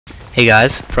Hey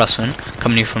guys, Frostman,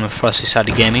 coming to you from the Frosty side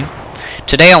of gaming.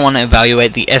 Today I want to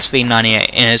evaluate the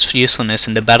SV98 and its usefulness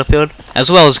in the battlefield, as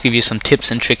well as give you some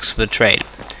tips and tricks for the trade.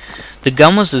 The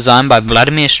gun was designed by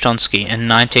Vladimir Stronsky in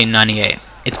 1998.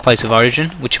 Its place of origin,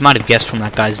 which you might have guessed from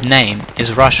that guy's name,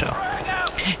 is Russia.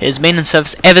 It has been in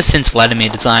service ever since Vladimir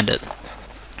designed it.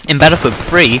 In Battlefield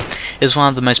 3, it is one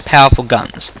of the most powerful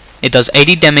guns. It does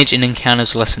 80 damage in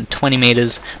encounters less than 20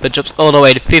 meters, but drops all the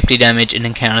way to 50 damage in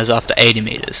encounters after 80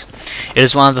 meters. It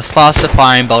is one of the faster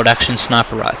firing bolt-action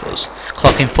sniper rifles,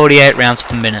 clocking 48 rounds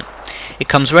per minute. It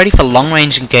comes ready for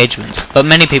long-range engagements, but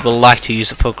many people like to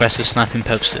use it for aggressive sniping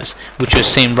purposes, which we're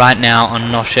seeing right now on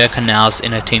Noshahr Canals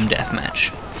in a team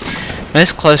deathmatch.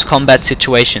 Most close combat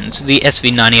situations, the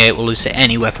SV98 will lose to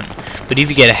any weapon, but if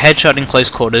you get a headshot in close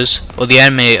quarters, or the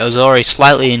enemy is already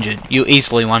slightly injured, you'll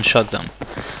easily one-shot them.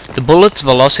 The bullet's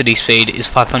velocity speed is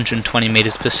 520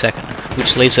 meters per second,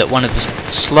 which leaves it one of the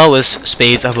slowest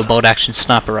speeds of a bolt-action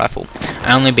sniper rifle,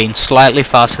 only being slightly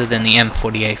faster than the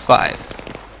M48-5.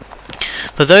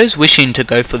 For those wishing to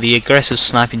go for the aggressive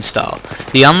sniping style,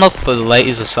 the unlock for the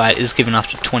laser sight is given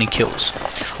after 20 kills.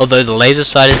 Although the laser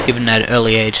sight is given at an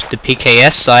early age, the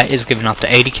PKS sight is given after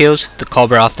 80 kills, the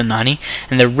Cobra after 90,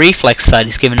 and the reflex sight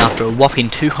is given after a whopping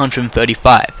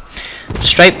 235. The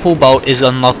straight pull bolt is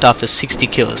unlocked after 60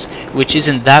 kills, which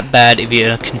isn't that bad if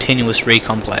you're a continuous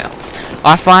recon player.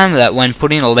 I find that when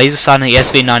putting a laser sight on the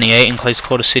SV98 in close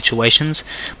quarter situations,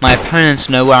 my opponents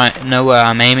know where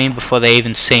I'm aiming before they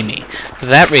even see me. For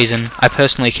that reason, I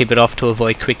personally keep it off to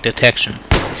avoid quick detection.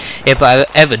 If I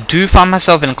ever do find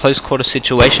myself in a close quarter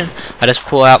situation, I just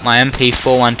pull out my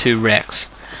MP412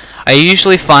 Rex. I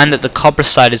usually find that the Cobra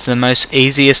sight is the most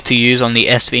easiest to use on the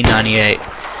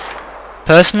SV98.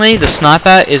 Personally, the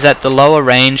sniper is at the lower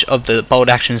range of the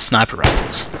bolt-action sniper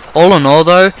rifles. All in all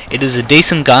though, it is a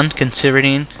decent gun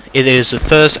considering it is the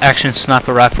first action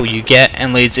sniper rifle you get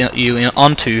and leads you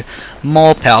onto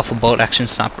more powerful bolt-action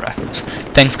sniper rifles.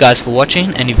 Thanks guys for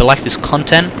watching, and if you like this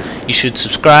content, you should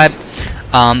subscribe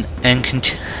and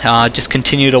just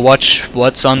continue to watch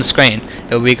what's on the screen.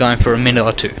 It will be going for a minute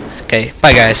or two. Okay,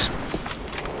 bye guys.